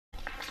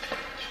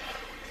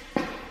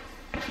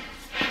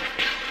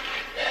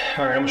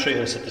All right, I'm gonna show you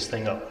how to set this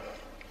thing up.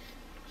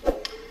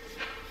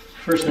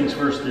 First things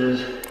first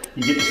is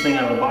you get this thing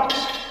out of the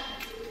box,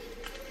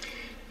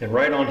 and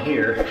right on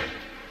here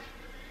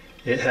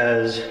it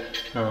has,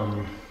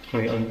 let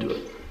me undo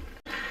it.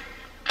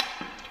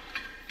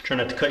 Try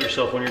not to cut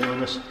yourself when you're doing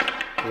this.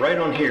 Right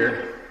on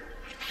here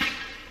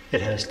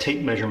it has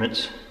tape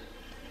measurements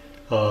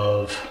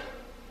of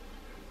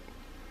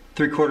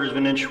 3/4 of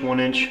an inch, 1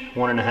 inch,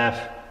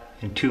 1.5,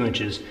 and 2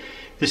 inches.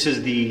 This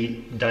is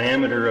the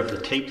diameter of the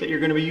tape that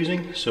you're going to be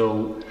using.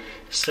 So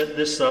set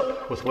this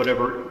up with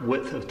whatever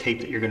width of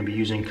tape that you're going to be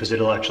using, because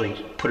it'll actually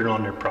put it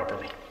on there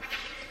properly.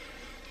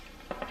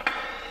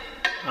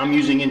 I'm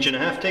using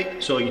 1.5"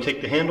 tape, so you take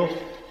the handle,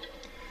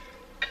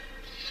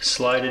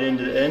 slide it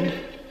into the end,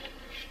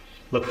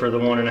 look for the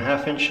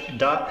 1.5 inch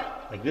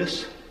dot like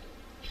this,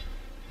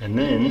 and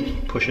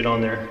then push it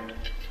on there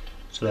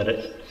so that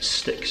it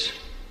sticks.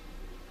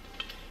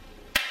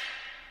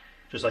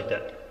 Just like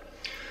that.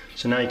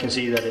 So now you can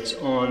see that it's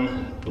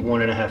on the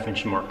 1.5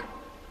 inch mark.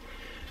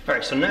 All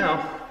right, so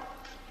now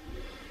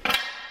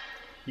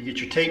you get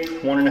your tape,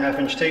 1.5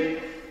 inch tape,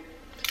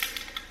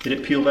 get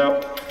it peeled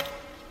out.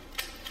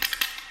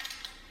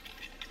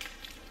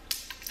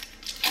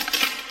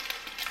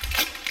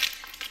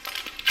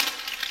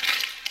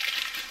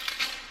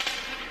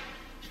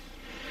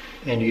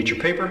 And you get your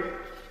paper.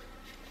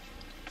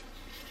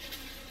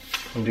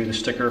 Undo the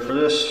sticker for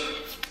this.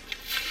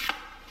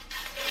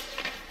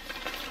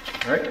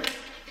 All right.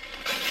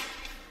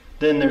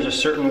 Then there's a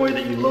certain way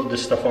that you load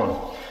this stuff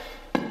on.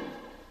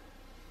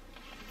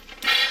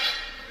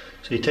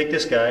 So you take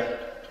this guy,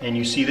 and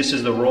you see this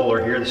is the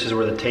roller here. This is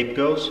where the tape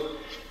goes.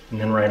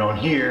 And then right on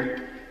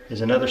here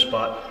is another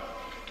spot.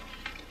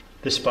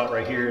 This spot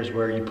right here is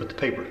where you put the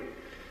paper.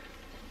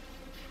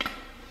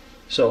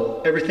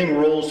 So everything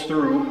rolls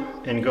through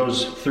and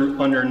goes through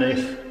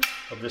underneath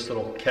of this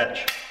little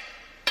catch.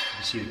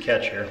 You see the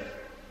catch here.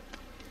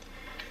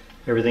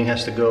 Everything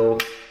has to go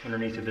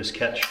underneath of this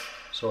catch.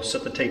 So I'll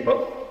set the tape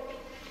up.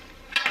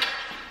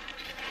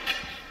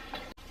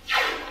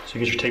 So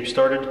you get your tape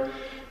started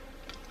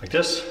like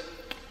this.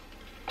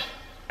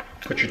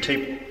 Put your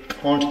tape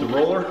onto the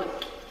roller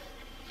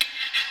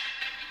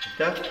like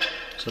that.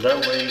 So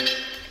that way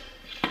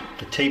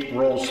the tape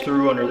rolls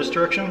through under this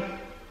direction.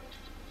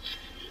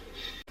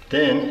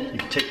 Then you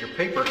can take your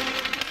paper,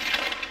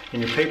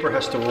 and your paper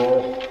has to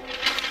roll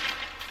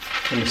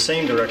in the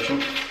same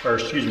direction, or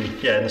excuse me,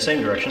 yeah, in the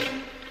same direction.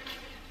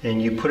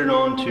 And you put it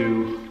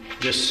onto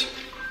this,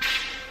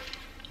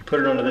 you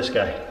put it onto this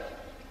guy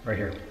right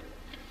here.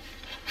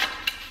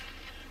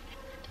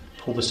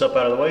 Pull this up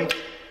out of the way,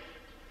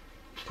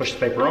 push the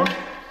paper on,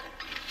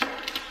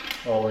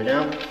 all the way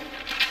down.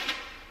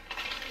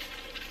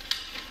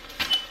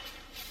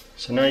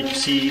 So now you can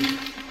see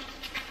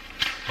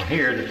on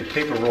here that the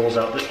paper rolls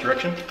out this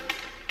direction.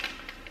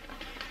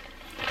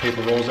 The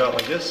paper rolls out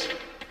like this,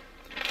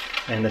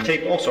 and the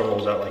tape also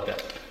rolls out like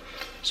that.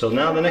 So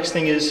now the next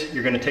thing is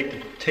you're going to take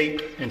the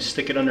tape and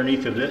stick it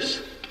underneath of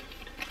this.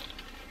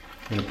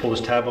 I'm going to pull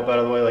this tab up out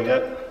of the way like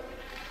that.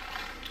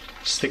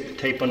 Stick the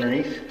tape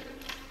underneath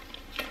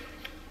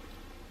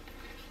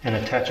and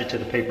attach it to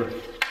the paper.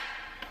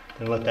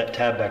 Then let that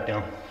tab back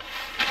down.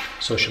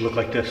 So it should look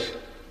like this.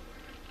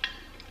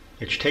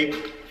 Get your tape,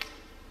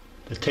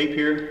 the tape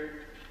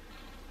here,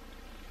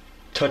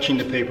 touching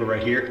the paper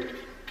right here.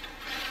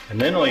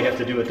 And then all you have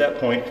to do at that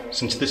point,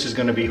 since this is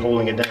going to be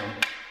holding it down,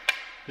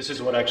 this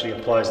is what actually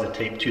applies the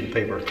tape to the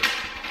paper.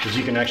 Because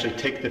you can actually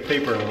take the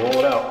paper and roll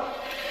it out,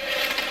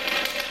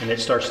 and it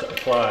starts to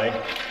apply.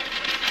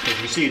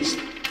 As you see, it's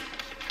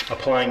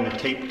applying the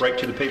tape right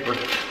to the paper.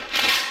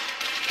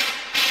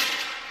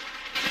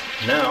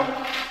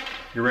 Now,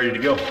 you're ready to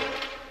go.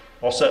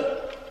 All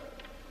set.